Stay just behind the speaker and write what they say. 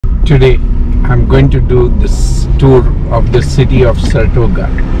Today I'm going to do this tour of the city of Saratoga.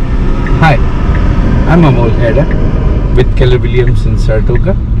 Hi, I'm Amol Heda with Keller Williams in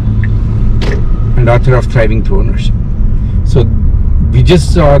Saratoga and author of Thriving Through Ownership. So we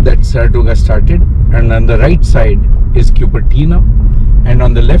just saw that Saratoga started, and on the right side is Cupertino and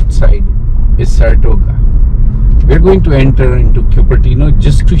on the left side is Saratoga. We're going to enter into Cupertino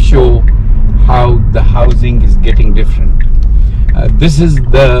just to show how the housing is getting different. This is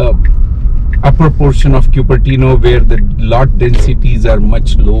the upper portion of Cupertino where the lot densities are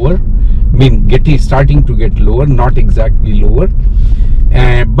much lower. I mean, starting to get lower, not exactly lower,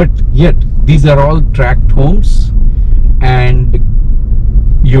 but yet these are all tract homes, and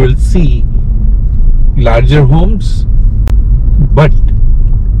you will see larger homes but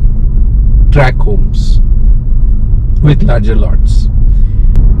tract homes with larger lots.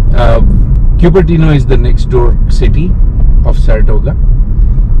 Cupertino is the next door city of Saratoga.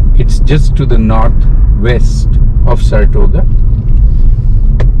 It's just to the northwest of Saratoga,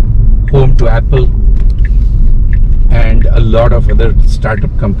 home to Apple and a lot of other startup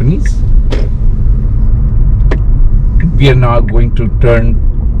companies. We are now going to turn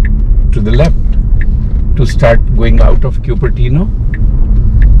to the left to start going out of Cupertino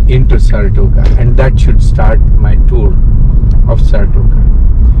into Saratoga, and that should start my tour of Saratoga.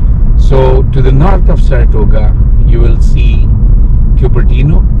 So to the north of Saratoga you will see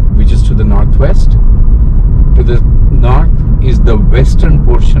Cupertino, which is to the northwest. To the north is the western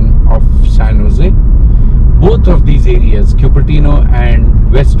portion of San Jose. Both of these areas, Cupertino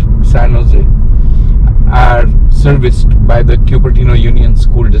and West San Jose, are serviced by the Cupertino Union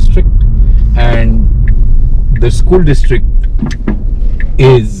School District, and the school district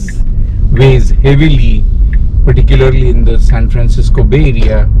weighs heavily, particularly in the San Francisco Bay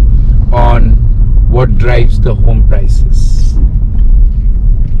Area, on what drives the home prices.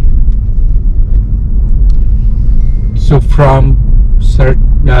 So from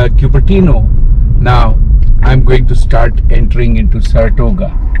Cupertino, now I'm going to start entering into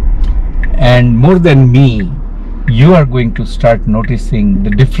Saratoga, and more than me, you are going to start noticing the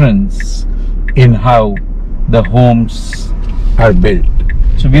difference in how the homes are built.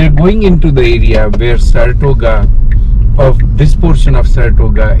 So we are going into the area where Saratoga, of this portion of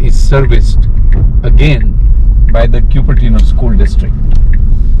Saratoga, is serviced again by the Cupertino School District.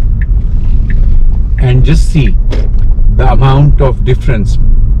 And just see the amount of difference.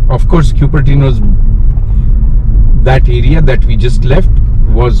 Of course, Cupertino's, that area that we just left,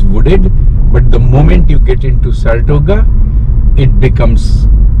 was wooded, but the moment you get into Saratoga, it becomes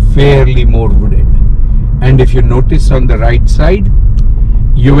fairly more wooded. And if you notice on the right side,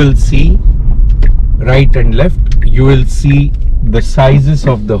 you will see, right and left, you will see the sizes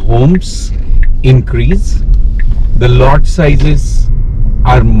of the homes increase. The lot sizes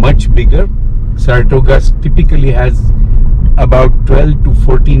are much bigger. Saratoga typically has about 12 to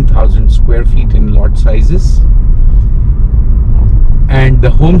 14,000 square feet in lot sizes, and the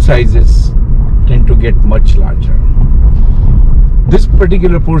home sizes tend to get much larger. This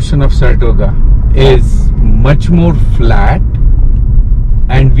particular portion of Saratoga is much more flat,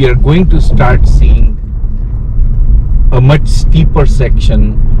 and we are going to start seeing a much steeper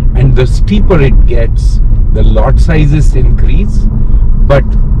section, and the steeper it gets, the lot sizes increase,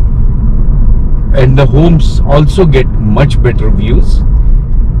 and the homes also get much better views.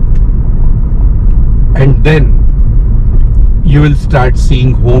 And then you will start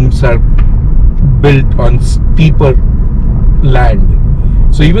seeing homes are built on steeper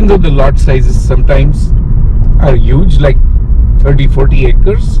land. So even though the lot sizes sometimes are huge, like 30-40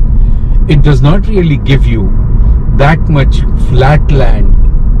 acres, it does not really give you that much flat land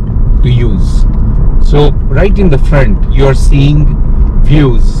to use. So right in the front you are seeing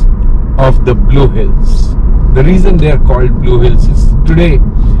views of the Blue Hills. The reason they are called Blue Hills is today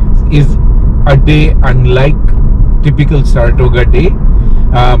is a day unlike typical Saratoga day.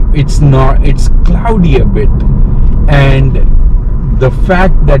 It's cloudy a bit, and the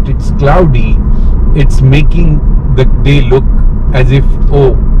fact that it's cloudy, it's making the day look as if,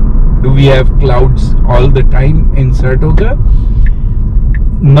 oh, do we have clouds all the time in Saratoga?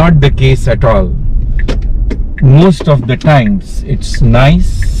 Not the case at all. Most of the times it's nice,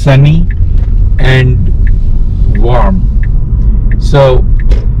 sunny and warm. So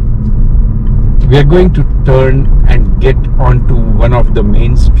we are going to turn and get onto one of the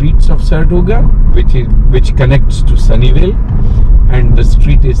main streets of Saratoga, which connects to Sunnyvale, and the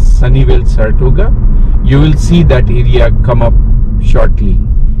street is Sunnyvale Saratoga. You will see that area come up shortly,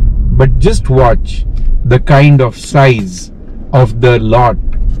 but just watch the kind of size of the lot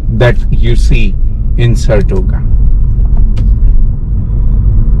that you see in Saratoga.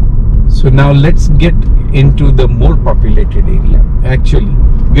 So now let's get into the more populated area. Actually,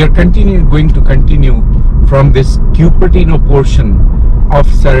 we are going to continue from this Cupertino portion of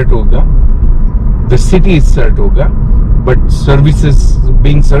Saratoga. The city is Saratoga, but services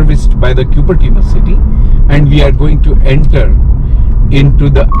being serviced by the Cupertino city, and we are going to enter into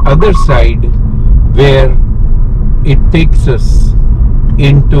the other side where it takes us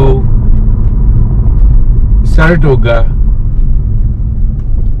into Saratoga,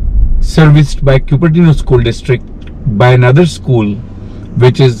 serviced by Cupertino School District by another school,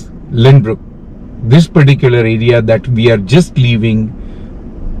 which is Lynbrook. This particular area that we are just leaving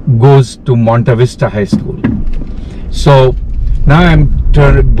goes to Monta Vista High School. So now I'm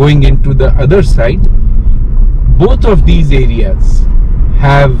going into the other side. Both of these areas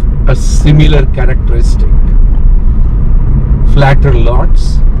have a similar characteristic: flatter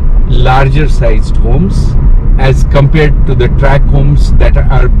lots, larger sized homes as compared to the tract homes that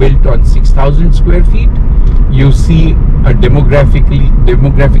are built on 6,000 square feet. You see a demographic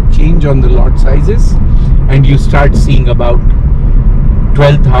change on the lot sizes, and you start seeing about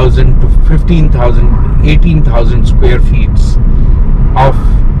 12,000 to 15,000, 18,000 square feet of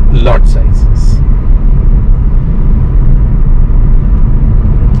lot sizes.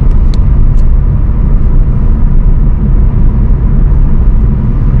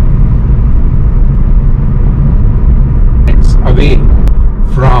 It's away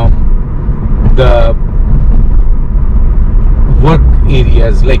from the work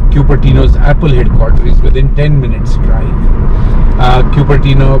areas like Cupertino's Apple headquarters is within 10 minutes drive.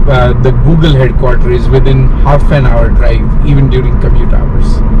 Cupertino, the Google headquarters is within half an hour drive, even during commute hours.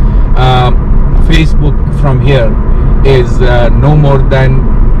 Facebook from here is no more than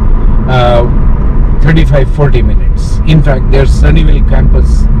 35-40 minutes. In fact, their Sunnyvale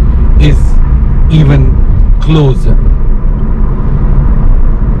campus is even closer.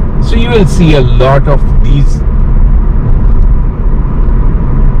 So you will see a lot of these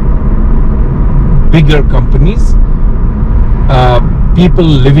bigger companies, people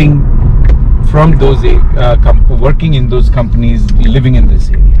living from those working in those companies, living in this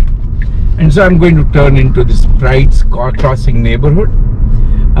area. And so I'm going to turn into this Pride's Crossing neighborhood,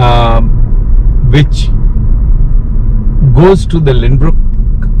 which goes to the Lynbrook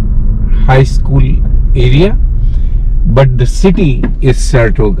High School area, but the city is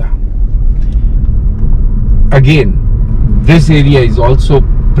Saratoga. Again, this area is also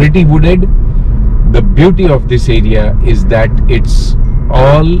pretty wooded. The beauty of this area is that it's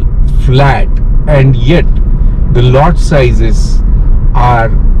all flat, and yet the lot sizes are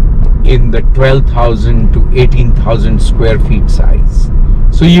in the 12,000 to 18,000 square feet size.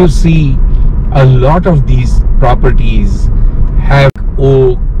 So you see a lot of these properties have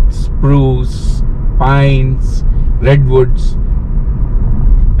oak, spruce, pines, redwoods,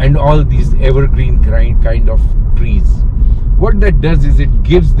 and all these evergreen kind of trees. What that does is it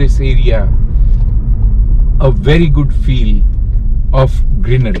gives this area a very good feel of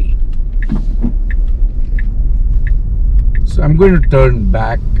greenery. So I'm going to turn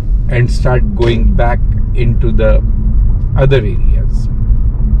back and start going back into the other areas.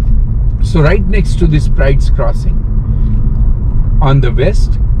 So right next to this Pride's Crossing on the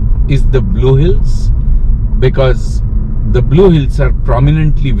west is the Blue Hills, because the Blue Hills are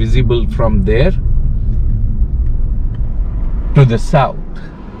prominently visible from there to the south.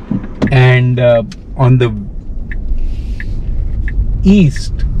 And on the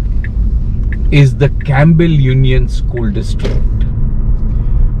east is the Campbell Union School District.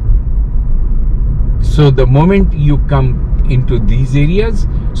 So the moment you come into these areas,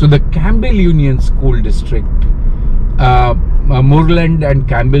 so the Campbell Union School District, Moorland and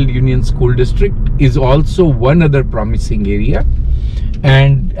Campbell Union School District is also one other promising area.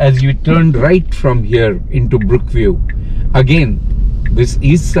 And as you turn right from here into Brookview, again, this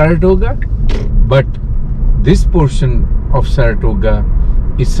is Saratoga, but this portion of Saratoga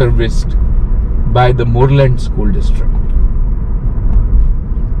is serviced by the Moorland School District.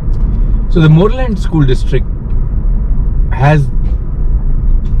 So the Moorland School District has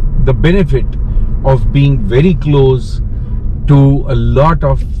the benefit of being very close to a lot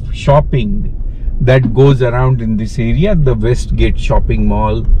of shopping that goes around in this area, the Westgate Shopping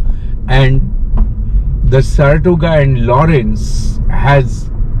Mall, and the Saratoga and Lawrence has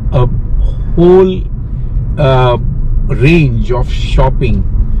a whole range of shopping,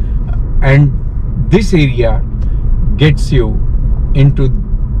 and this area gets you into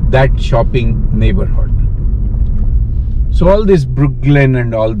that shopping neighborhood. So all this Brooklyn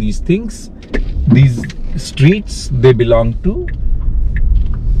and all these things, these streets, they belong to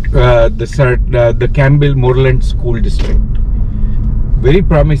the Campbell Moorland School District. very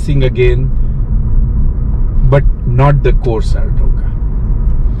promising again, but not the core Saratoga.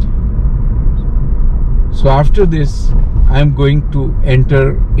 So after this, I am going to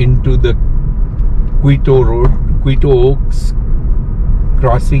enter into the Quito Road, Quito Oaks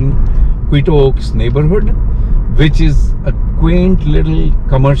crossing, Quito Oaks neighborhood, which is a quaint little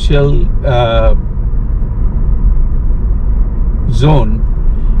commercial zone,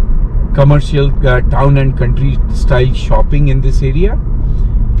 commercial town and country style shopping in this area.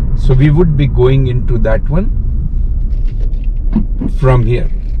 So we would be going into that one from here.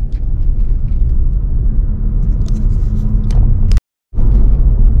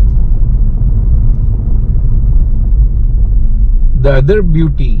 The other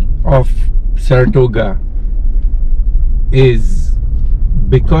beauty of Saratoga is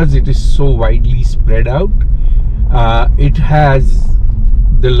because it is so widely spread out, it has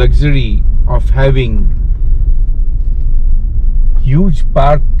the luxury of having huge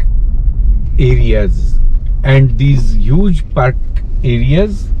park areas, and these huge park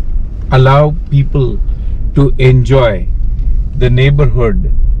areas allow people to enjoy the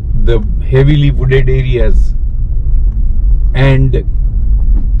neighborhood, the heavily wooded areas, and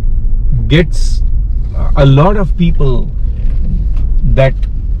gets a lot of people that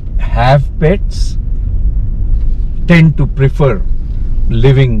have pets tend to prefer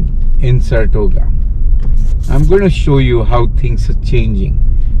living in Saratoga. I'm going to show you how things are changing.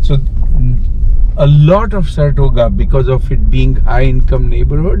 So a lot of Saratoga, because of it being high income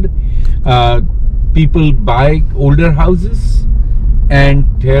neighborhood, people buy older houses and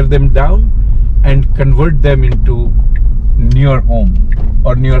tear them down and convert them into newer home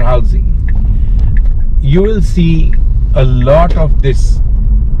or newer housing. You will see a lot of this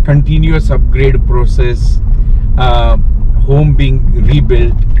continuous upgrade process, home being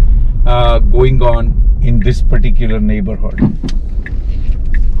rebuilt, going on in this particular neighborhood.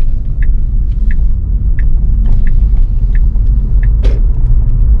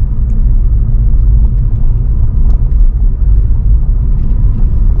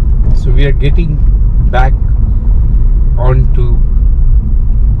 So we are getting back onto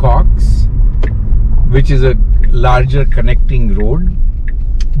Cox, which is a larger connecting road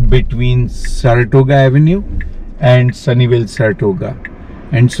between Saratoga Avenue and Sunnyvale Saratoga.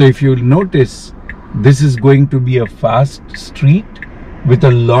 And so if you notice, this is going to be a fast street with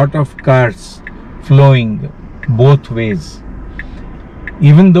a lot of cars flowing both ways.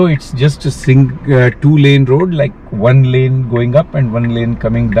 Even though it's just a two-lane road, like one lane going up and one lane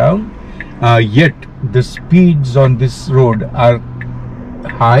coming down, yet the speeds on this road are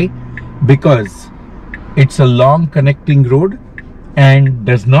high because it's a long connecting road and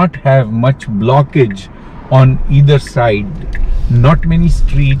does not have much blockage on either side. Not many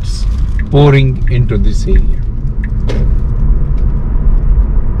streets pouring into this area.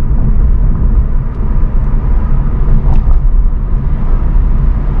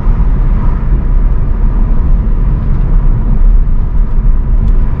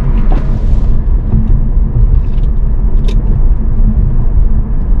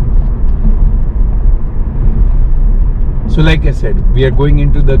 So like I said, we are going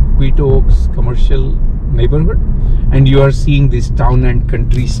into the Quito Oaks commercial neighborhood, and you are seeing this town and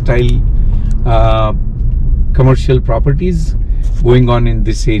country style commercial properties going on in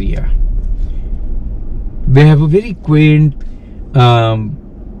this area. They have a very quaint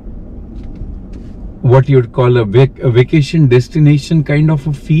what you would call a vacation destination kind of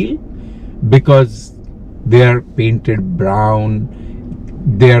a feel, because they are painted brown.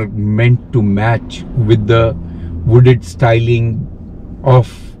 They are meant to match with the wooded styling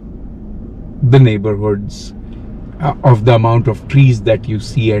of the neighborhoods, of the amount of trees that you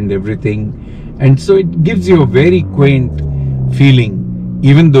see and everything. And so it gives you a very quaint feeling,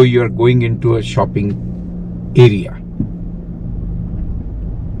 even though you are going into a shopping area.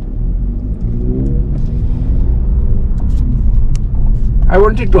 I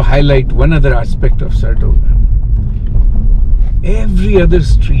wanted to highlight one other aspect of Saratoga. Every other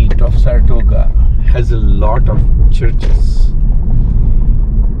street of Saratoga has a lot of churches,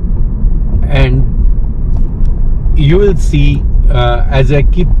 and you will see as I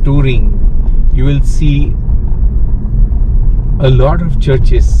keep touring, you will see a lot of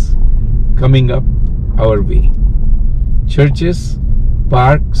churches coming up our way. Churches,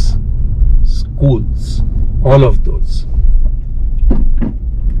 parks, schools, all of those.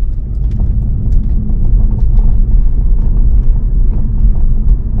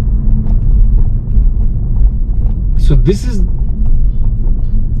 So this is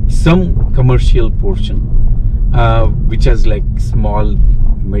some commercial portion which has like small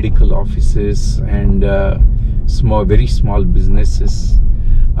medical offices and small, very small businesses.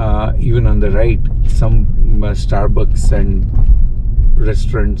 Even on the right, some Starbucks and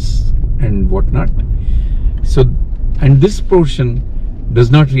restaurants and whatnot. So, and this portion does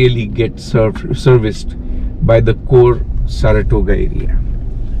not really get serviced by the core Saratoga area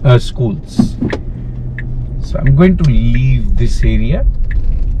schools. So I'm going to leave this area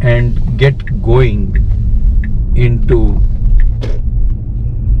and get going into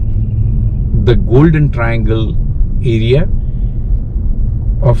the Golden Triangle area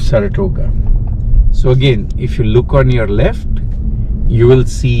of Saratoga. So again, if you look on your left, you will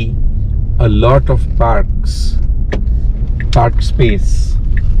see a lot of park space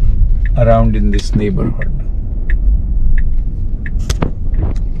around in this neighborhood.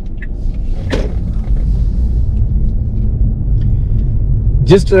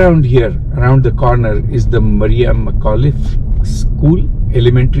 Just around here, around the corner, is the Maria McAuliffe School,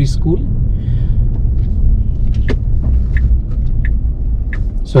 elementary school.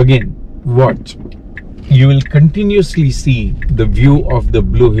 So again, watch. You will continuously see the view of the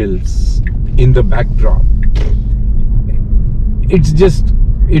Blue Hills in the backdrop.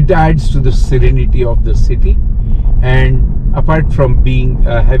 It adds to the serenity of the city, and apart from being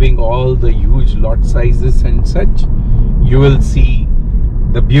having all the huge lot sizes and such, you will see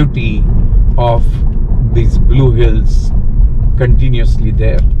the beauty of these Blue Hills continuously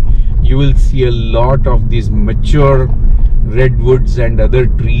there. You will see a lot of these mature redwoods and other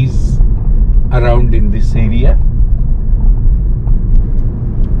trees around in this area.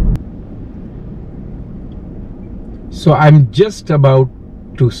 So I'm just about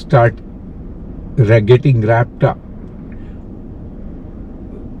to start getting wrapped up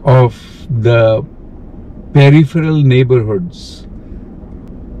of the peripheral neighborhoods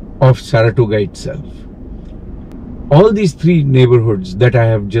of Saratoga itself. All these three neighborhoods that I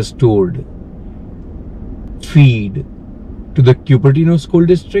have just toured feed to the Cupertino School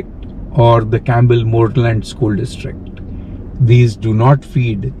District or the Campbell-Moreland School District. These do not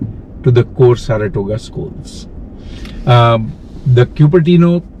feed to the core Saratoga schools. The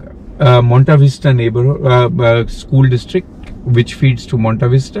Cupertino Monta Vista neighborhood school district, which feeds to Monta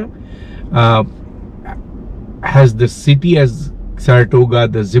Vista, has the city as Saratoga,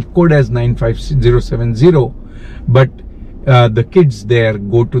 the zip code as 95070, but the kids there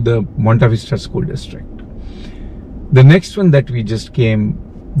go to the Monta Vista School District. The next one that we just came,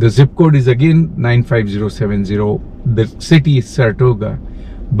 the zip code is again 95070. The city is Saratoga,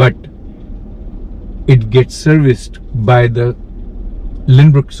 but it gets serviced by the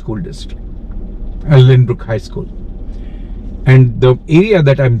Lynbrook School District, Lynbrook High School. And the area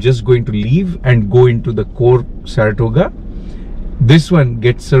that I'm just going to leave and go into the core Saratoga, this one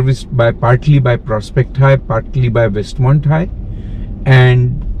gets serviced by partly by Prospect High, partly by Westmont High,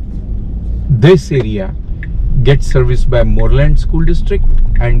 and this area gets serviced by Moreland School District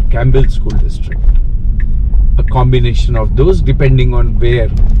and Campbell School District. A combination of those depending on where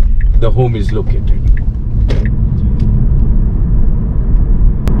the home is located.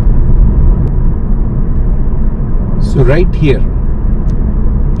 So right here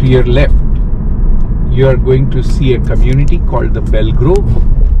to your left, you are going to see a community called the Belgrove.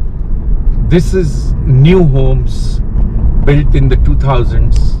 This is new homes built in the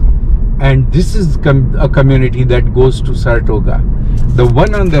 2000s, and this is a community that goes to Saratoga. The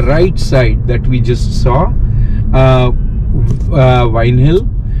one on the right side that we just saw, Vine Hill,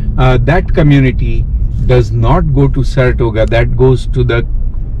 that community does not go to Saratoga, that goes to the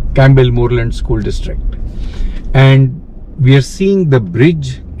Campbell-Moreland School District. And we are seeing the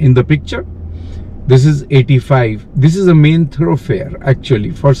bridge in the picture. This is 85. This is a main thoroughfare actually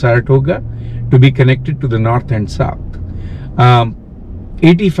for Saratoga to be connected to the north and south.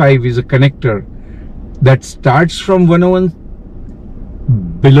 85 is a connector that starts from 101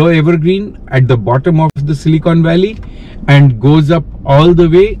 below Evergreen at the bottom of the Silicon Valley and goes up all the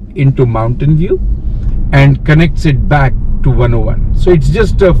way into Mountain View and connects it back to 101. So it's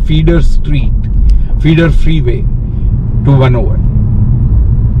just a feeder street, feeder freeway to 101.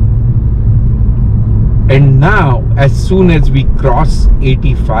 And now, as soon as we cross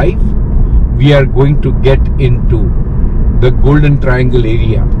 85, we are going to get into the Golden Triangle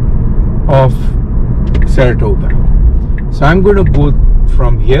area of Saratoga. So I'm going to go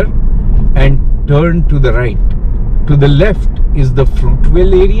from here and turn to the right. To the left is the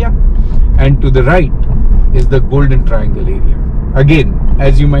Fruitvale area, and to the right is the Golden Triangle area. Again,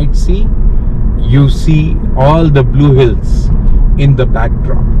 as you might see, you see all the Blue Hills in the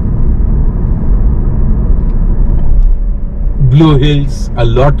backdrop. Blue Hills, a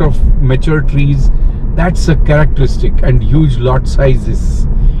lot of mature trees. That's a characteristic, and huge lot sizes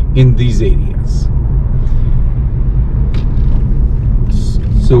in these areas.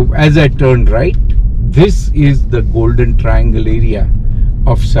 So as I turn right, this is the Golden Triangle area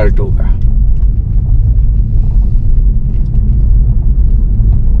of Saratoga.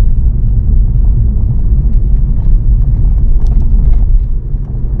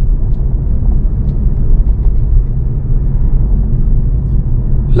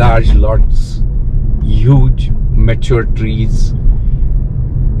 Large lots, huge mature trees,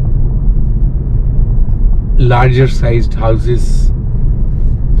 larger sized houses,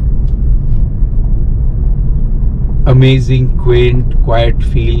 amazing, quaint, quiet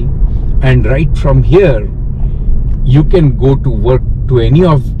feel. And right from here, you can go to work to any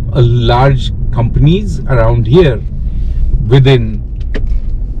of large companies around here within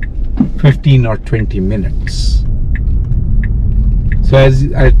 15 or 20 minutes. So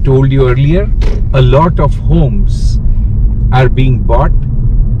as I told you earlier, a lot of homes are being bought,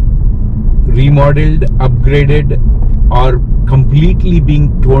 remodeled, upgraded, or completely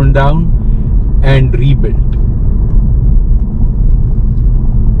being torn down and rebuilt.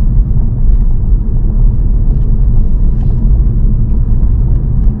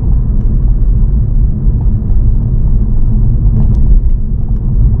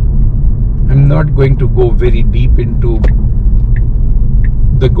 I'm not going to go very deep into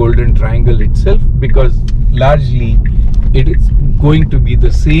the Golden Triangle itself, because largely it is going to be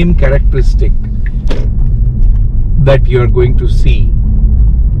the same characteristic that you are going to see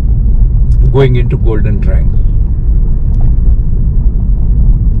going into Golden Triangle.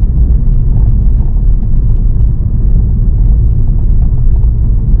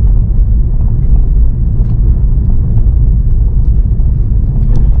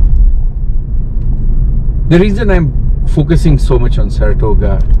 The reason I'm focusing so much on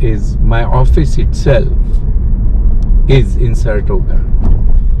Saratoga is my office itself is in Saratoga.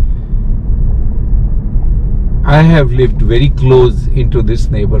 I have lived very close into this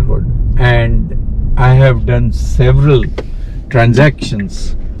neighborhood, and I have done several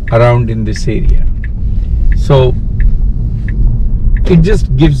transactions around in this area. So it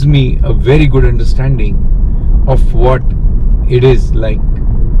just gives me a very good understanding of what it is like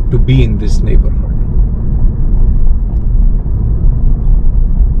to be in this neighborhood.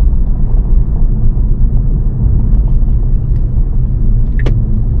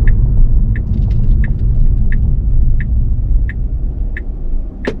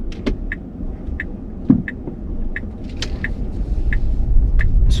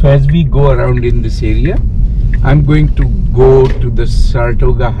 So as we go around in this area, I'm going to go to the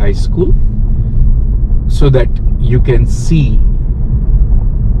Saratoga High School so that you can see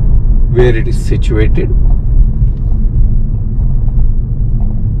where it is situated.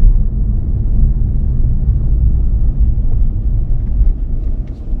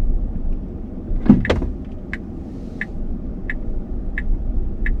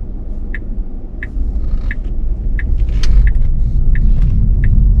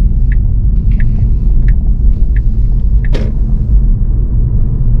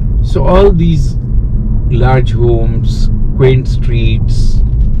 So all these large homes, quaint streets,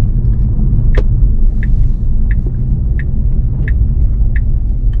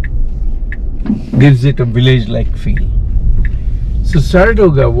 gives it a village-like feel. So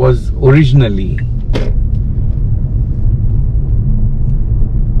Saratoga was originally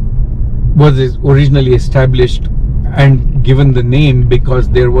established and given the name because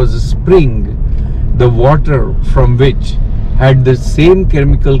there was a spring, the water from which had the same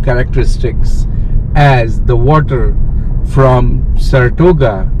chemical characteristics as the water from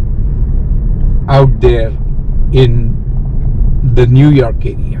Saratoga out there in the New York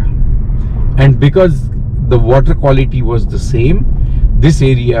area. And because the water quality was the same, this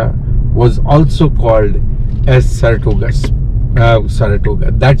area was also called as Saratoga.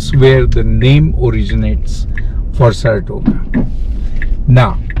 That's where the name originates for Saratoga.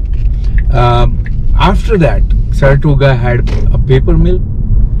 Now, after that, Saratoga had a paper mill,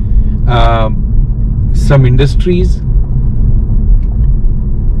 some industries,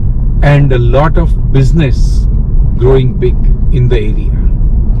 and a lot of business growing big in the area.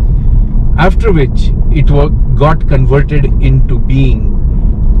 After which it got converted into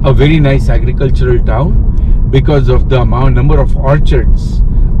being a very nice agricultural town because of the number of orchards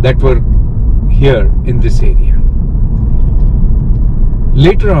that were here in this area.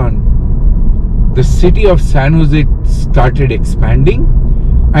 Later on, the city of San Jose started expanding,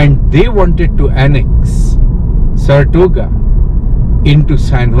 and they wanted to annex Saratoga into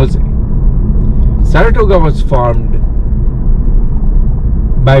San Jose. Saratoga was formed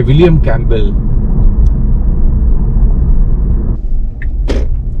by William Campbell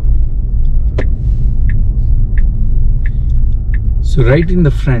So right in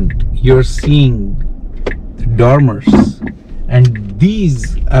the front, you're seeing the dormers, and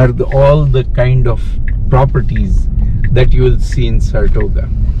these are all the kind of properties that you will see in Saratoga.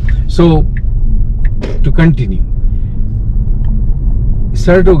 So to continue,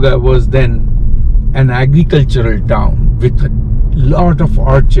 Saratoga was then an agricultural town with a lot of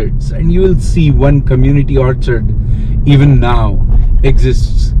orchards, and you will see one community orchard even now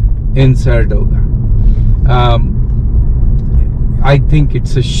exists in Saratoga. I think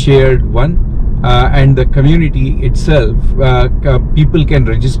it's a shared one, and the community itself, people can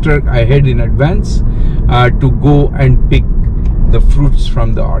register ahead in advance to go and pick the fruits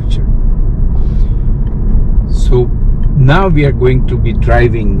from the orchard. So now we are going to be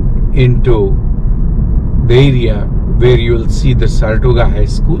driving into the area where you will see the Saratoga High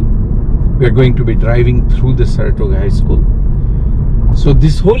School. We are going to be driving through the Saratoga High School. So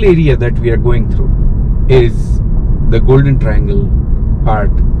this whole area that we are going through is the Golden Triangle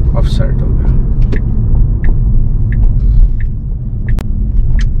part of Saratoga.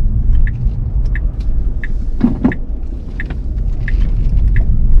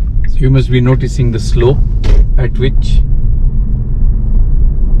 So you must be noticing the slope at which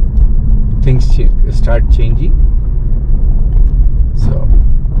things start changing. So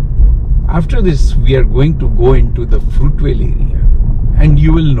after this, we are going to go into the Fruitvale area, and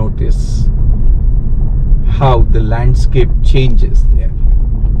you will notice how the landscape changes there.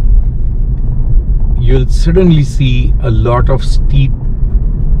 You'll suddenly see a lot of steep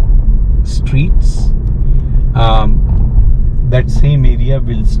streets. That same area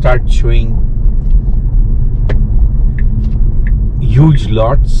will start showing huge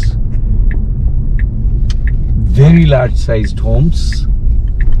lots, very large sized homes,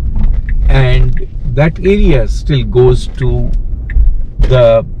 and that area still goes to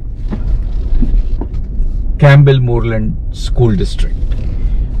the Campbell Moreland School District.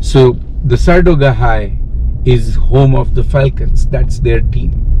 So the Saratoga High is home of the Falcons. That's their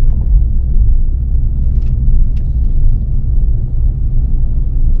team.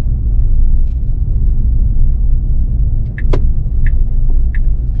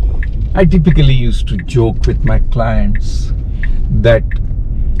 I typically used to joke with my clients that,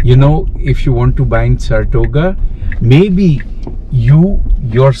 you know, if you want to buy in Saratoga, maybe you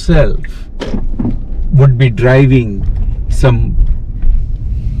yourself would be driving some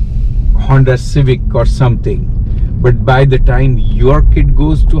Honda Civic or something, but by the time your kid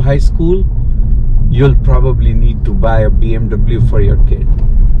goes to high school, you'll probably need to buy a BMW for your kid,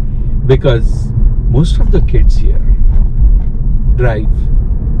 because most of the kids here drive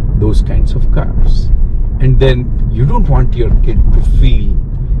those kinds of cars, and then you don't want your kid to feel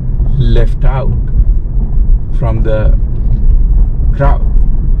left out from the crowd,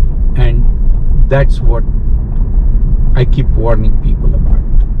 and that's what I keep warning people about.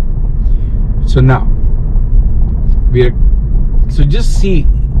 So now so just see,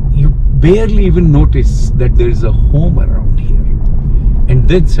 you barely even notice that there is a home around here, and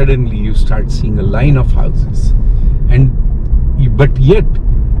then suddenly you start seeing a line of houses, but yet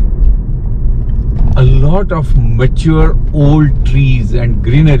a lot of mature old trees and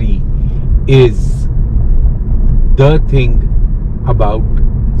greenery is the thing about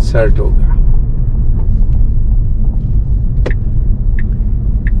Saratoga.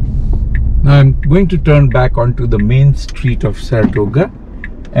 Now I'm going to turn back onto the main street of Saratoga,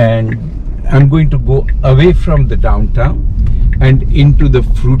 and I'm going to go away from the downtown and into the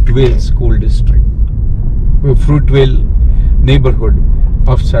Fruitvale School District, Fruitvale neighborhood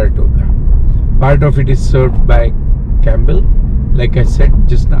of Saratoga. Part of it is served by Campbell, like I said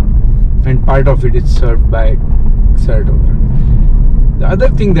just now, and part of it is served by Saratoga. The other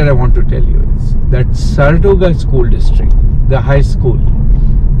thing that I want to tell you is that Saratoga School District, the high school,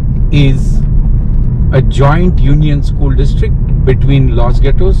 is a joint union school district between Los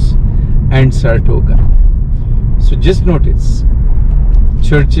Gatos and Saratoga. So just notice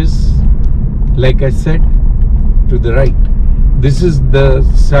churches, like I said, to the right. This is the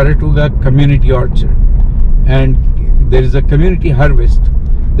Saratoga Community Orchard, and there is a community harvest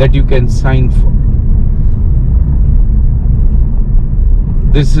that you can sign for.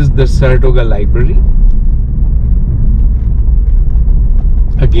 This is the Saratoga Library.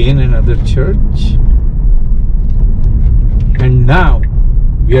 Again, another church. And now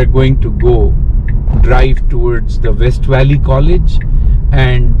we are going to go drive towards the West Valley College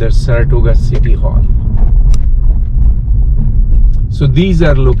and the Saratoga City Hall. So these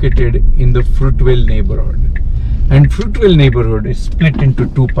are located in the Fruitvale neighborhood, and Fruitvale neighborhood is split into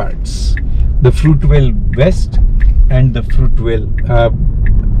two parts: the Fruitvale West and the Fruitvale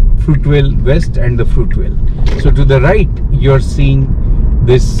Fruitvale West and the Fruitvale. So to the right, you're seeing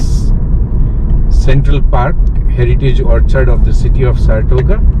this Central Park, Heritage Orchard of the city of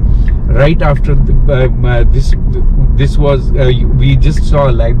Saratoga. Right after this was we just saw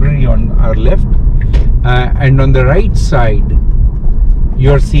a library on our left, and on the right side,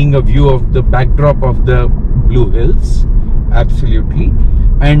 you're seeing a view of the backdrop of the Blue Hills, absolutely.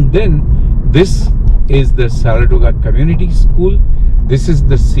 And then this is the Saratoga Community School. This is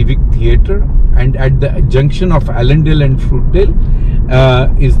the Civic Theatre, and at the junction of Allendale and Fruitdale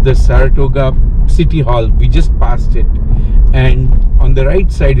is the Saratoga City Hall. We just passed it, and on the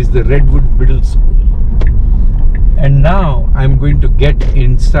right side is the Redwood Middle School. And now I'm going to get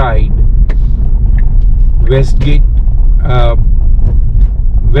inside Westgate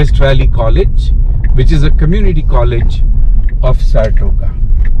West Valley College, which is a community college of Saratoga.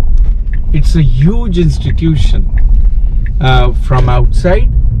 It's a huge institution. From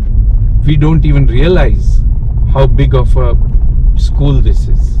outside, we don't even realize how big of a school this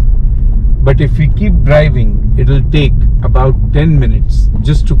is. But if we keep driving, it'll take about 10 minutes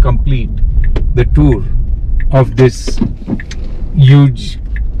just to complete the tour of this huge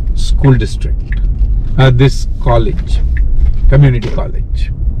school district, this college, community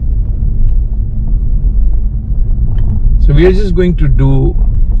college. So we are just going to do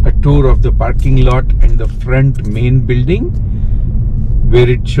a tour of the parking lot and the front main building, where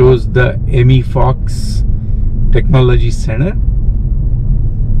it shows the Emmy Fox Technology Center,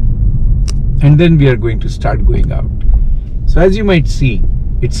 and then we are going to start going out. So as you might see,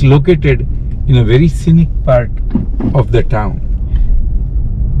 it's located in a very scenic part of the town.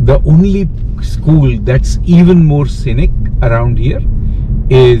 The only school that's even more scenic around here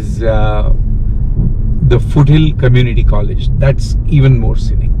is the Foothill Community College. That's even more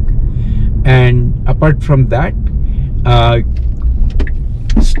scenic. And apart from that,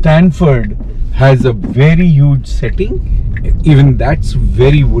 Stanford has a very huge setting. Even that's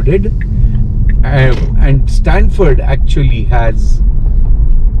very wooded. And Stanford actually has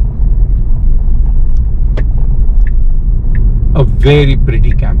a very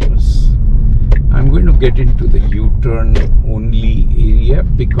pretty campus. I'm going to get into the U-turn only area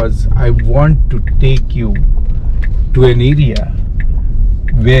because I want to take you to an area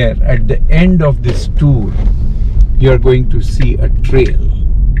where at the end of this tour you are going to see a trail.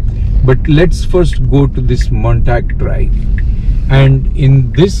 But let's first go to this Montauk Drive, and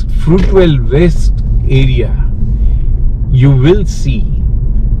in this Fruitvale West area you will see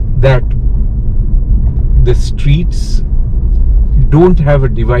that the streets don't have a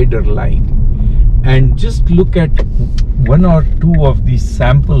divider line. And just look at one or two of these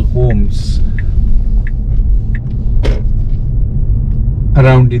sample homes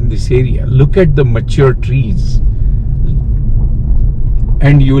around in this area. Look at the mature trees,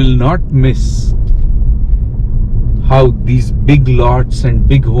 and you will not miss how these big lots and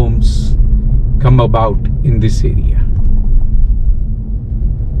big homes come about in this area.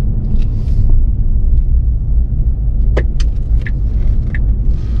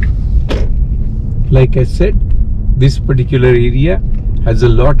 Like I said, this particular area has a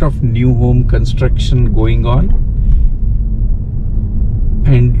lot of new home construction going on.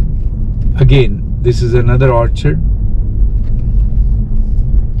 And again, this is another orchard.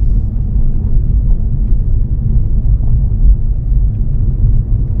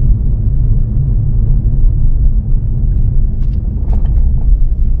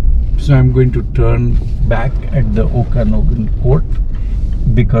 So I'm going to turn back at the Okanogan Court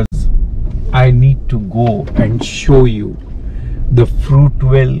because I need to go and show you the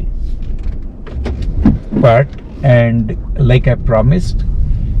Fruitvale part, and like I promised,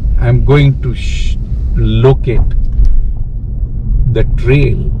 I'm going to locate the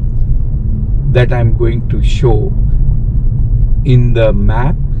trail that I'm going to show in the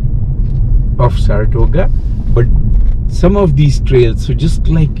map of Saratoga. But some of these trails, so just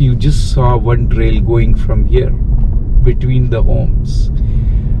like you just saw one trail going from here between the homes,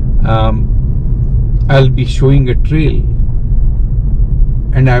 I'll be showing a trail,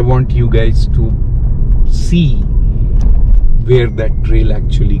 and I want you guys to see where that trail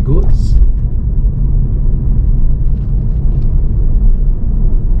actually goes.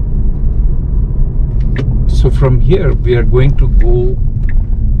 So from here we are going to go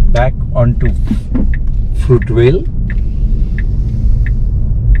back onto Fruitvale.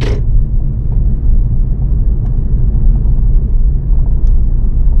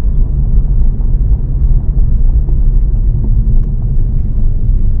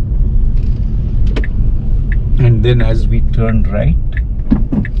 And then as we turn right,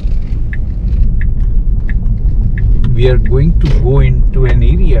 we are going to go into an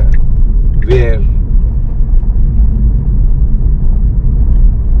area where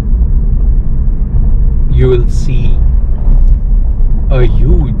you will see a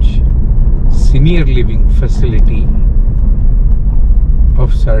huge senior living facility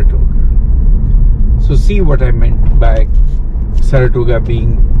of Saratoga. So see what I meant by Saratoga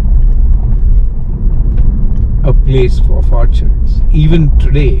being a place of orchards. Even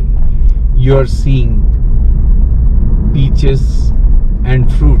today you are seeing peaches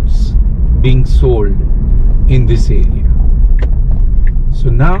and fruits being sold in this area. So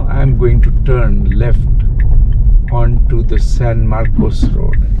now I am going to turn left onto the San Marcos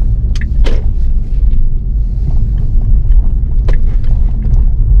Road.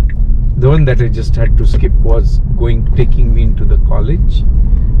 The one that I just had to skip was taking me into the college,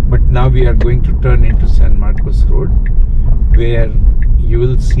 but now we are going to turn into San Marcos Road, where you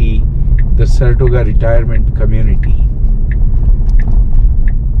will see the Saratoga retirement community.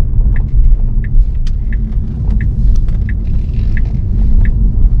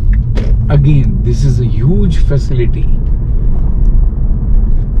 Again, this is a huge facility.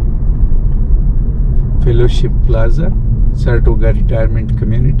 Fellowship Plaza, Saratoga retirement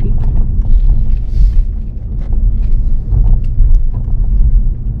community.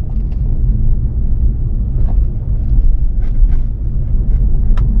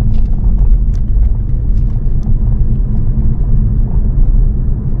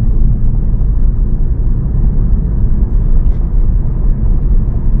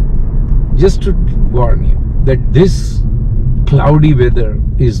 Just to warn you that this cloudy weather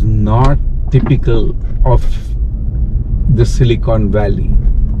is not typical of the Silicon Valley,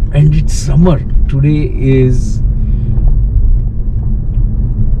 and it's summer. Today is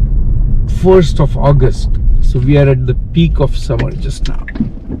 1st of August, so we are at the peak of summer just now.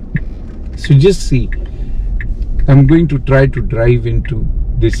 So just see, I'm going to try to drive into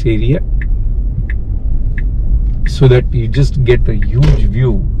this area so that you just get a huge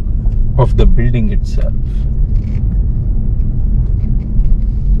view of the building itself.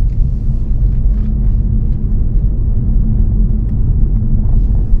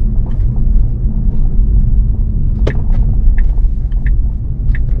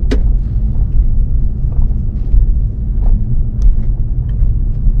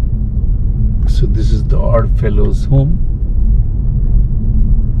 So this is the Odd Fellows home.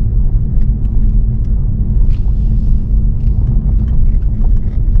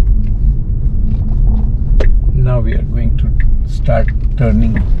 Now we are going to start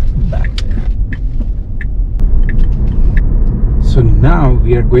turning back. So now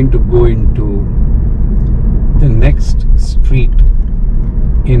we are going to go into the next street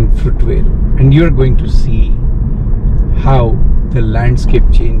in Fruitvale, and you are going to see how the landscape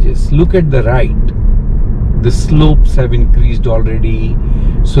changes. Look at the right. The slopes have increased already.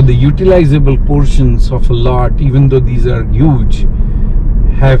 So the utilizable portions of a lot, even though these are huge,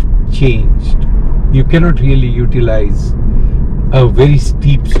 have changed. You cannot really utilize a very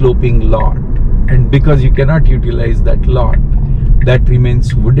steep sloping lot, and because you cannot utilize that lot, that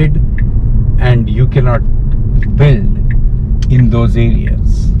remains wooded and you cannot build in those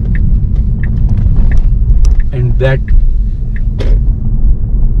areas, and that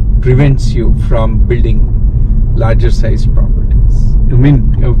prevents you from building larger size properties. I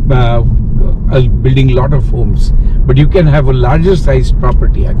mean building a lot of homes, but you can have a larger size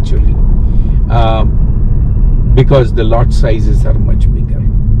property actually, because the lot sizes are much bigger.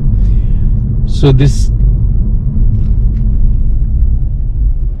 So this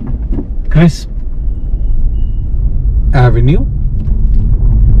crisp avenue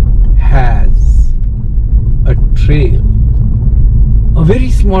has a trail, a very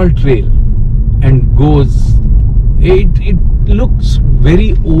small trail, and goes, it looks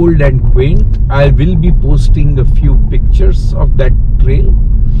very old and quaint. I will be posting a few pictures of that trail.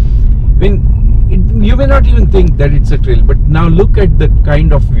 You may not even think that it's a trail, but now look at the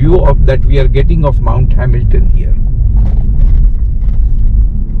kind of view that we are getting of Mount Hamilton here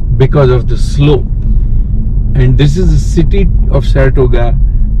because of the slope. And this is the city of Saratoga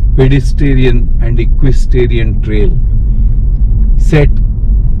pedestrian and equestrian trail, set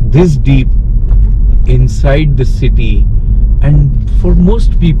this deep inside the city, and for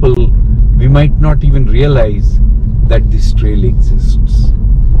most people we might not even realize that this trail exists.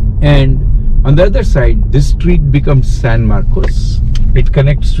 And on the other side, this street becomes San Marcos. It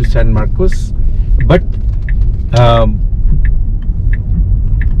connects to San Marcos, but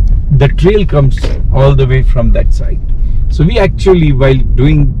the trail comes all the way from that side. So we actually, while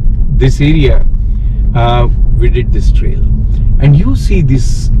doing this area, we did this trail, and you see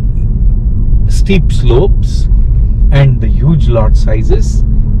these steep slopes, and the huge lot sizes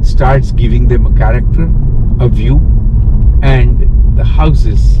starts giving them a character, a view, and the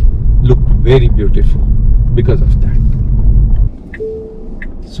houses look very beautiful because of that.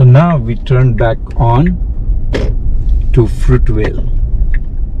 So now we turn back on to Fruitvale.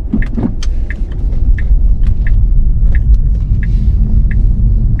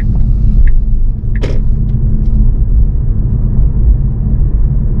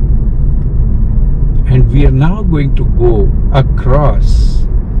 And we are now going to go across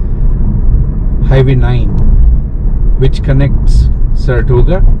Highway 9, which connects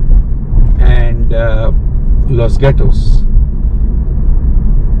Saratoga and Los Gatos.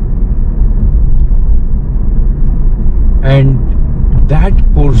 And that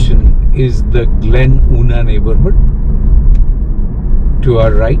portion is the Glen Una neighborhood to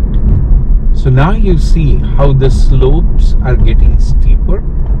our right. So now you see how the slopes are getting steeper.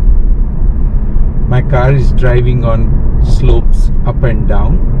 My car is driving on slopes up and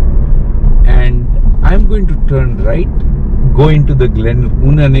down, and I'm going to turn right, go into the Glen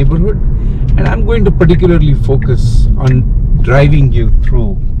Una neighborhood, and I'm going to particularly focus on driving you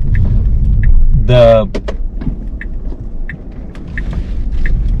through the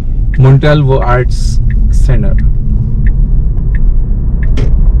Montalvo Arts Center.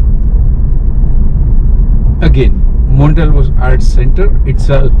 Again, Montalvo Arts Center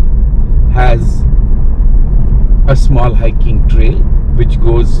itself has a small hiking trail which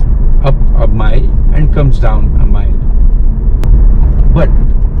goes up a mile and comes down a mile. But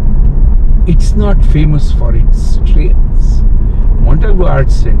it's not famous for its trails. Montalvo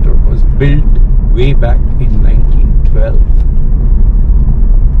Arts Center was built way back in 1912,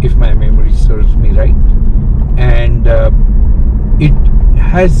 if my memory serves me right, and it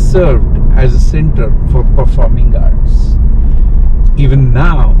has served as a center for performing arts. Even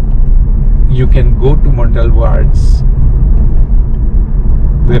now, you can go to Montalvo Arts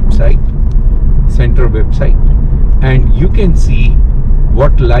website, center website, and you can see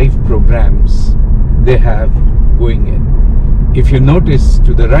what live programs they have going in. If you notice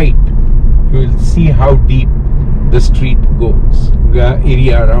to the right, you will see how deep the street goes, the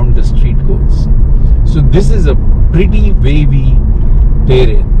area around the street goes. So this is a pretty wavy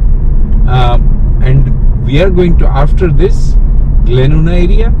terrain, and we are going to, after this Glen Una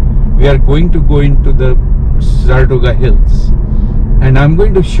area, we are going to go into the Saratoga Hills, and I'm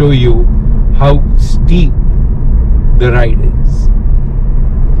going to show you how steep the ride is.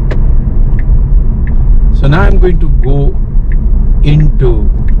 So now I'm going to go into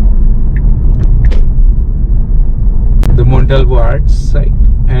the Montalvo Arts site,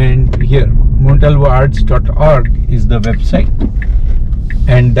 and here montalvoarts.org is the website,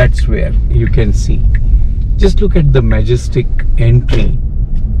 and that's where you can see. Just look at the majestic entry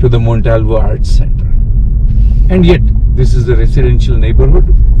to the Montalvo Arts Center, and yet this is a residential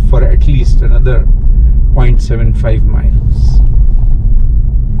neighborhood for at least another 0.75 miles.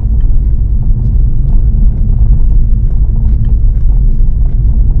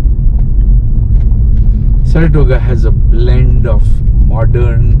 Saratoga has a blend of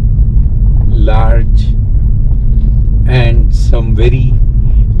modern, large, and some very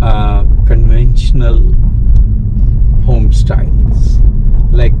conventional home styles.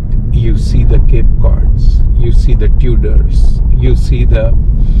 Like you see the Cape Cods, you see the Tudors, you see the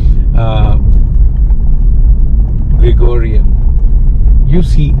Gregorian. You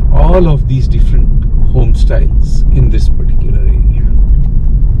see all of these different home styles in this particular area.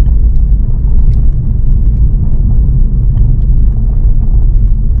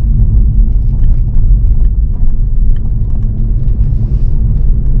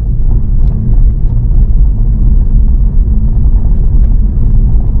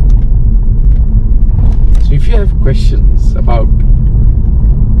 If you have questions about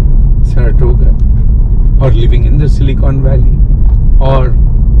Saratoga, or living in the Silicon Valley, or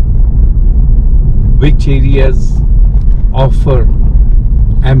which areas offer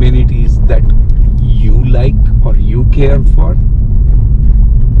amenities that you like or you care for,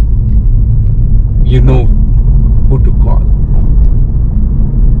 you know who to call.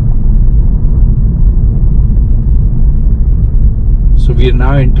 So we are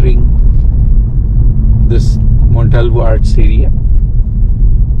now entering this Montalvo Arts area.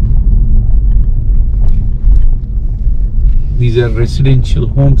 These are residential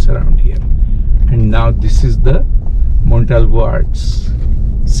homes around here, and now this is the Montalvo Arts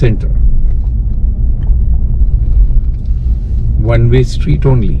Center. One-way street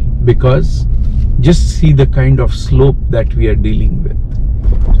only, because just see the kind of slope that we are dealing with.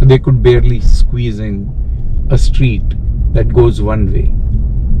 So they could barely squeeze in a street that goes one way.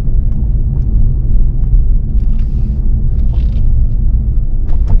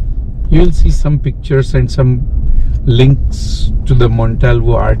 You'll see some pictures and some links to the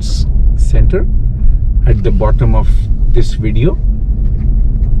Montalvo Arts Center at the bottom of this video.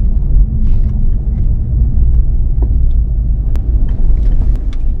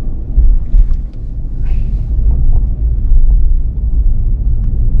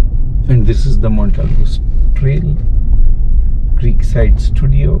 And this is the Montalvo Trail, Creekside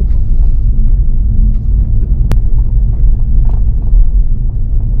Studio.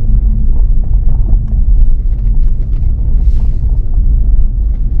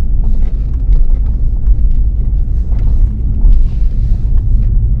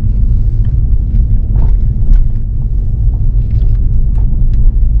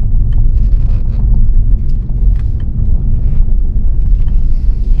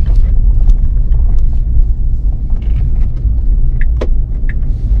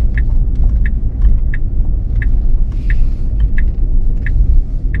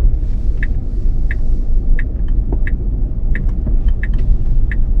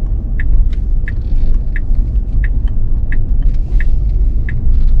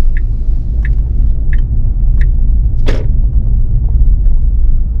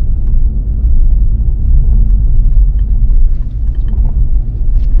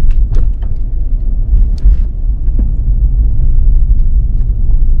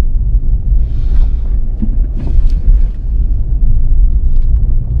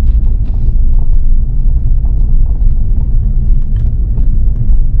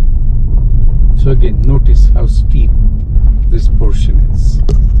 So again, notice how steep this portion is.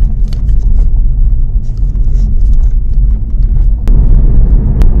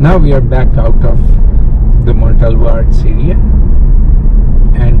 Now we are back out of the Montalvo Arts area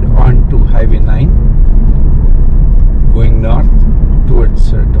and on to Highway 9, going north towards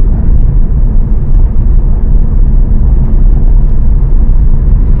Saratoga.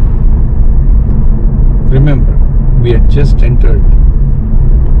 Remember, we had just entered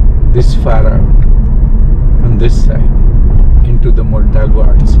this far out on this side into the Montalvo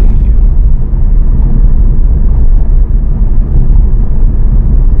Arts area.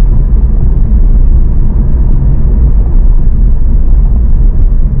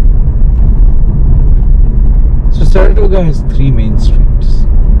 So Saratoga has three main streets.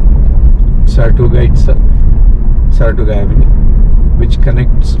 Saratoga itself, Saratoga Avenue, which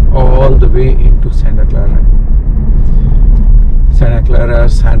connects all the way into Santa Clara,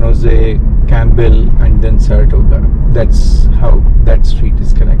 San Jose, Campbell, and then Saratoga. That's how that street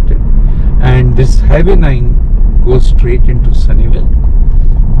is connected. And this Highway 9 goes straight into Sunnyvale,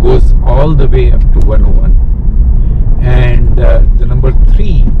 goes all the way up to 101. And the number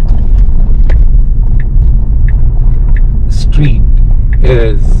 3 street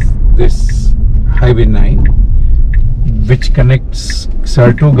is this Highway 9, which connects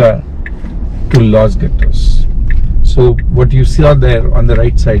Saratoga to Los Gatos. So what you saw there on the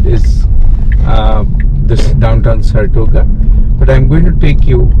right side is this downtown Saratoga, but I'm going to take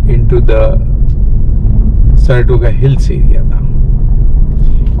you into the Saratoga Hills area now.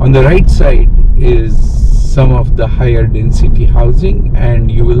 On the right side is some of the higher density housing,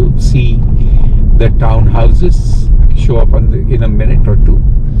 and you will see the townhouses show up in a minute or two.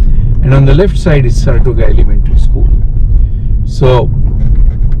 And on the left side is Saratoga Elementary School. So,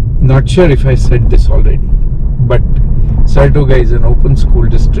 not sure if I said this already, but Saratoga is an open school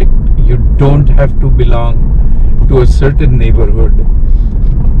district. You don't have to belong to a certain neighborhood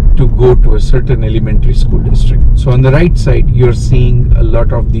to go to a certain elementary school district. So on the right side, you're seeing a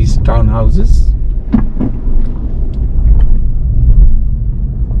lot of these townhouses.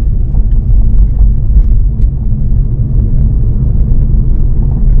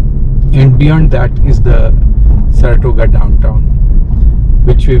 And beyond that is the Saratoga downtown,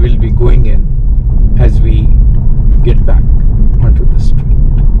 which we will be going in as we get back onto the street.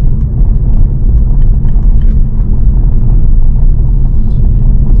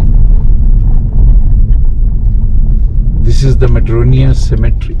 This is the Madronia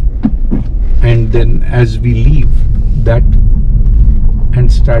Cemetery, and then as we leave that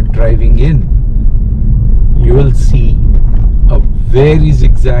and start driving in, you will see a very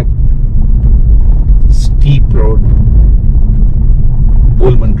zigzag steep road,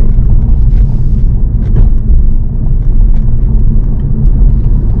 Pullman Road.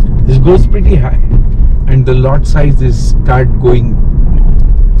 This goes pretty high, and the lot sizes start going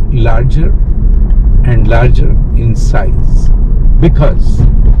larger and larger in size because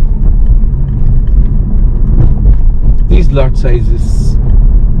these lot sizes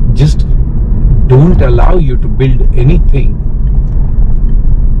just don't allow you to build anything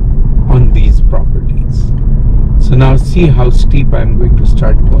on these properties. So now see how steep I'm going to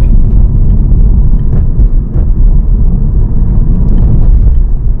start going.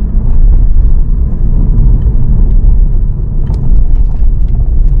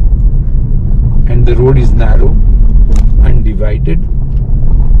 And the road is narrow, undivided.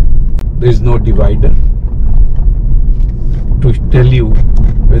 There is no divider to tell you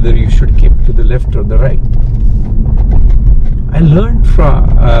whether you should keep to the left or the right. I learned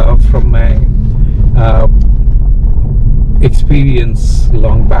from my experience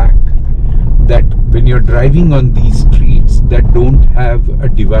long back that when you're driving on these streets that don't have a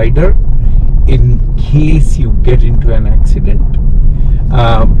divider, in case you get into an accident,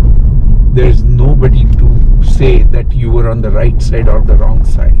 there's nobody to say that you were on the right side or the wrong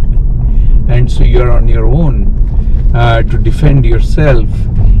side, and so you're on your own to defend yourself.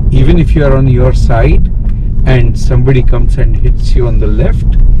 Even if you are on your side and somebody comes and hits you on the left,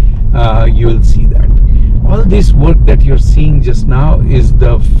 you will see that. All this work that you're seeing just now is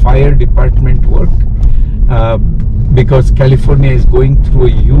the fire department work, because California is going through a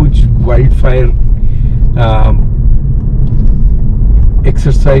huge wildfire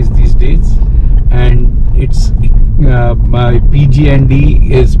exercise these days, and it's my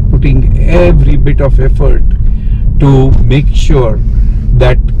PG&E is putting every bit of effort to make sure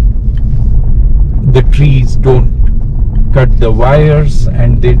that the trees don't cut the wires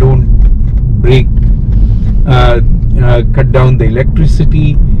and they don't break, cut down the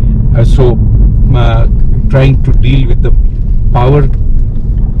electricity. So trying to deal with the power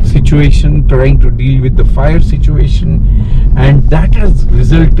situation, trying to deal with the fire situation, and that has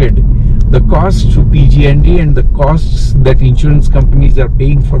resulted, the cost to PG&E and the costs that insurance companies are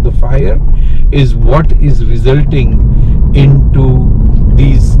paying for the fire is what is resulting into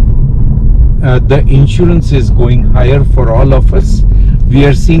these the insurance is going higher for all of us. We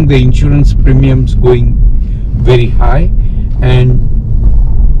are seeing the insurance premiums going very high, and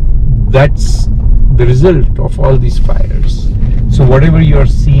that's the result of all these fires. So whatever you are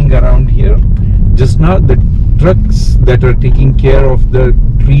seeing around here just now, the trucks that are taking care of the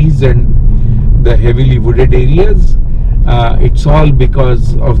trees and the heavily wooded areas, it's all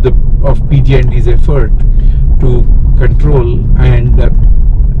because of PG&E's effort to control and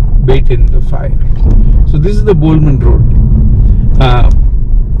bait in the fire. So this is the Bowman Road.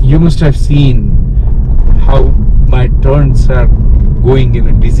 You must have seen how my turns are going in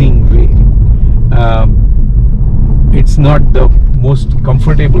a dizzying way. It's not the most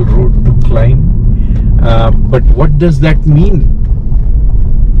comfortable road to climb, but what does that mean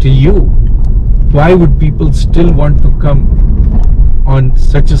to you? Why would people still want to come on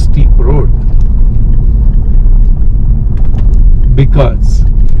such a steep road? Because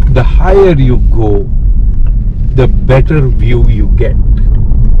the higher you go, the better view you get,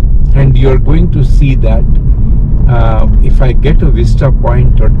 and you're going to see that if I get a vista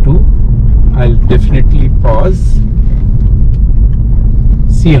point or two, I'll definitely pause,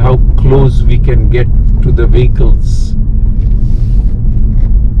 see how close we can get to the vehicles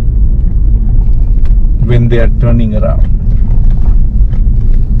when they are turning around.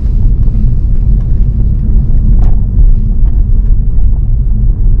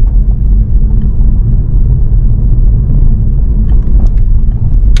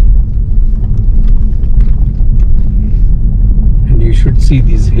 And you should see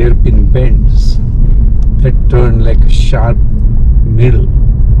these hairpin bends that turn like a sharp needle.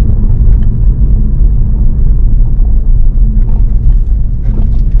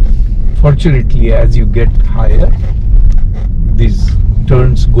 Fortunately, as you get higher, these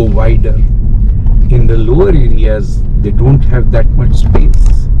turns go wider. In the lower areas, they don't have that much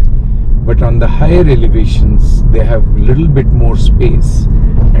space, but on the higher elevations, they have a little bit more space,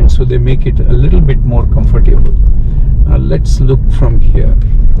 and so they make it a little bit more comfortable. Now let's look from here.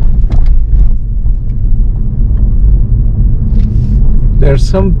 There are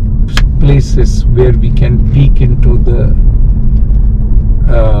some places where we can peek into the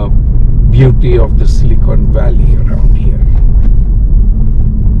beauty of the Silicon Valley around here.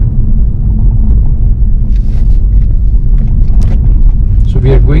 So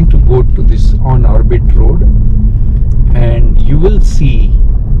we are going to go to this on-orbit road, and you will see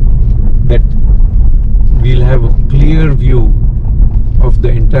that we'll have a clear view of the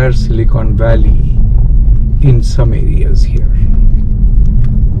entire Silicon Valley in some areas here.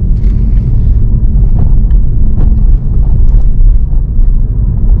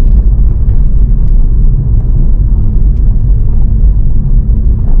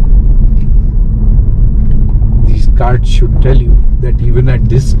 Cards should tell you that even at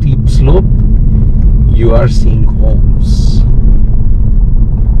this steep slope, you are seeing homes.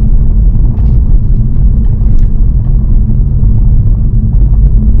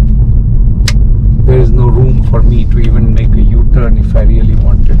 there is no room for me to even make a U-turn if I really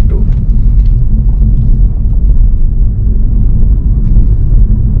wanted to.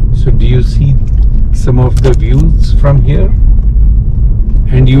 So do you see some of the views from here?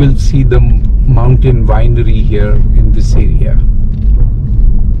 And you will see the mountain winery here in this area.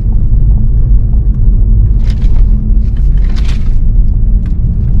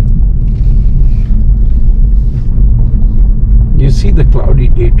 You see the cloudy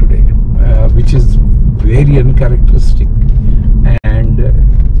day today, which is very uncharacteristic, and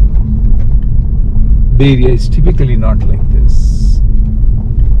Bay Area is typically not like this.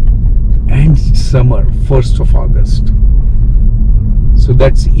 And summer, 1st of August. So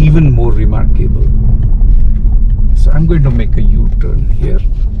that's even more remarkable. So I'm going to make a U-turn here.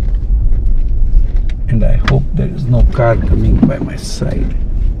 And I hope there is no car coming by my side.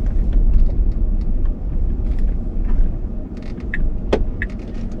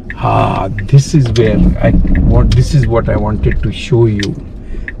 This is where this is what I wanted to show you.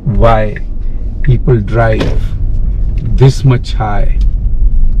 Why people drive this much high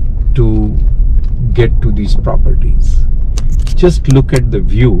to get to these properties. Just look at the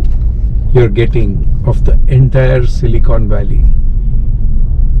view you're getting of the entire Silicon Valley.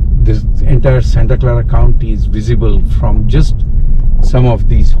 This entire Santa Clara County is visible from just some of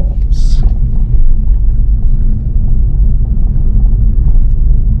these homes.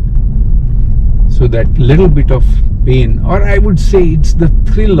 So that little bit of pain, or I would say it's the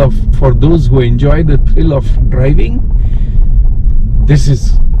thrill of, for those who enjoy the thrill of driving, this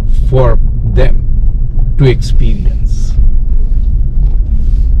is for them to experience.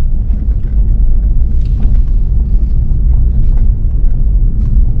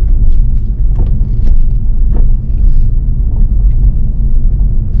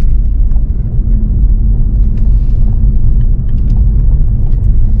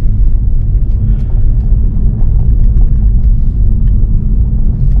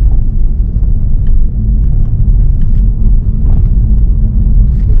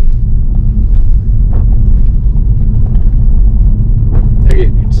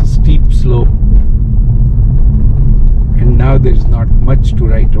 Slope, and now there is not much to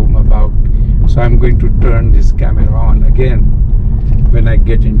write home about, so I'm going to turn this camera on again when I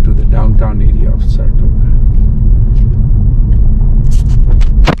get into the downtown area of Saratoga.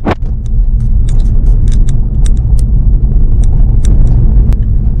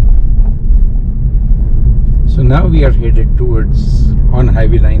 So now we are headed towards, on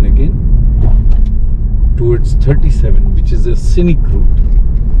Highway 9 again, towards 37, which is a scenic route.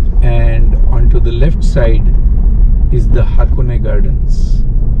 And onto the left side is the Hakone Gardens.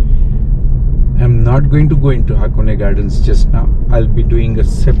 I'm not going to go into Hakone Gardens just now. I'll be doing a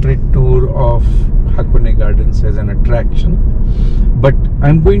separate tour of Hakone Gardens as an attraction. But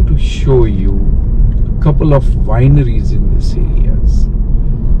I'm going to show you a couple of wineries in this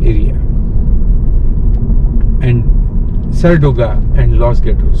area. And Saratoga and Los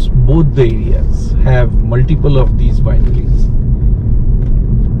Gatos, both the areas have multiple of these wineries.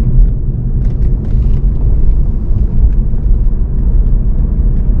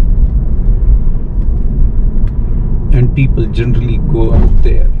 And people generally go out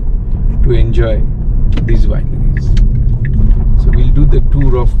there to enjoy these wineries. So we'll do the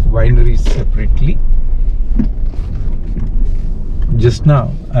tour of wineries separately. Just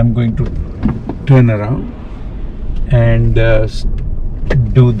now I'm going to turn around and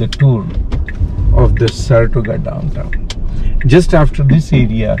do the tour of the Saratoga downtown. Just after this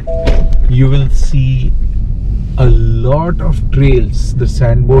area you will see a lot of trails. The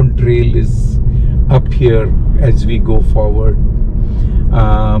Sanborn Trail is up here as we go forward.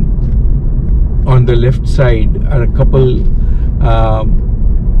 On the left side are a couple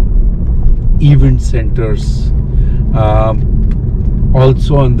event centers.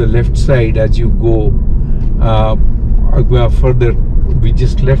 Also on the left side, as you go further, we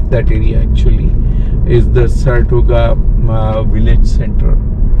just left that area actually, is the Saratoga Village Center,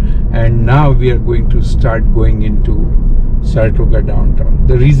 and now we are going to start going into Saratoga downtown.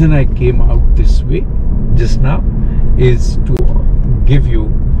 The reason I came out this way just now is to give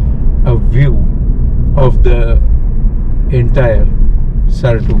you a view of the entire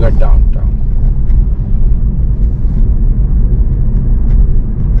Saratoga downtown.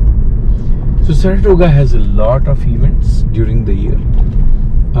 So Saratoga has a lot of events during the year.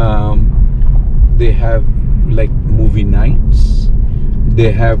 They have like movie nights.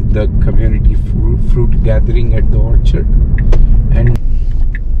 They have the community fruit gathering at the orchard, and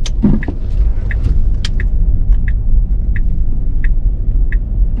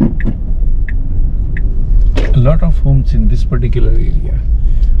a lot of homes in this particular area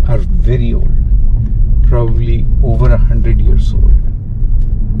are very old. probably over 100 years old,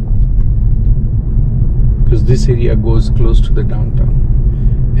 because this area goes close to the downtown.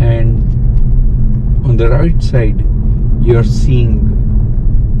 And on the right side you're seeing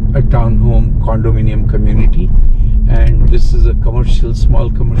a townhome condominium community, and this is a small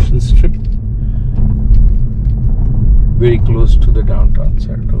commercial strip very close to the downtown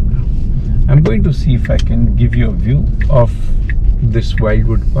Saratoga. I'm going to see if I can give you a view of this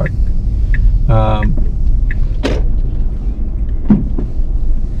Wildwood Park.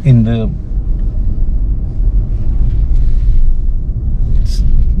 In the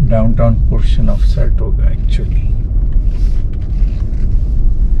downtown portion of Saratoga, actually.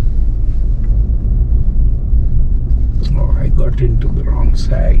 Oh, I got into the wrong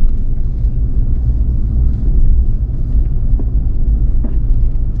side.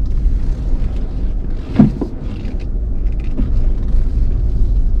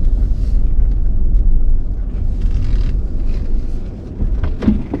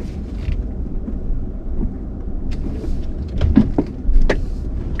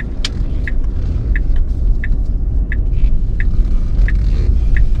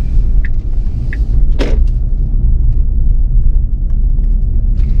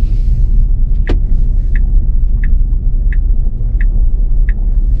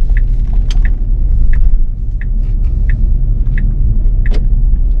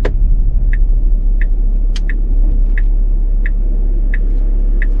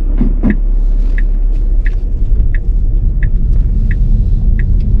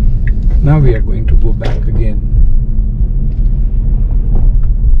 Now we are going to go back again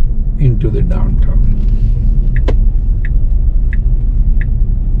into the downtown.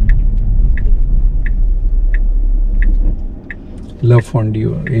 La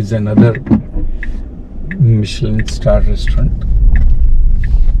Fondue is another Michelin star restaurant.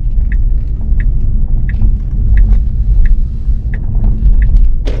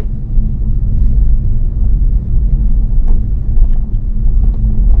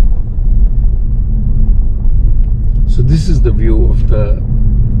 So this is the view of the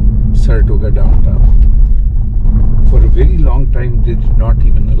Saratoga downtown. For a very long time they did not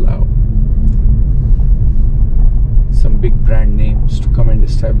even allow some big brand names to come and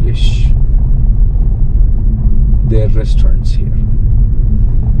establish their restaurants here.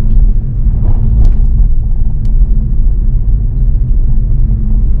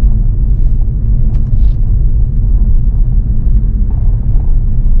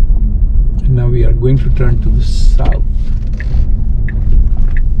 And now we are going to turn to the south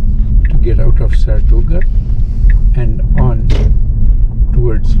to get out of Saratoga and on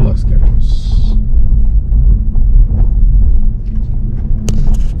towards Los Gatos.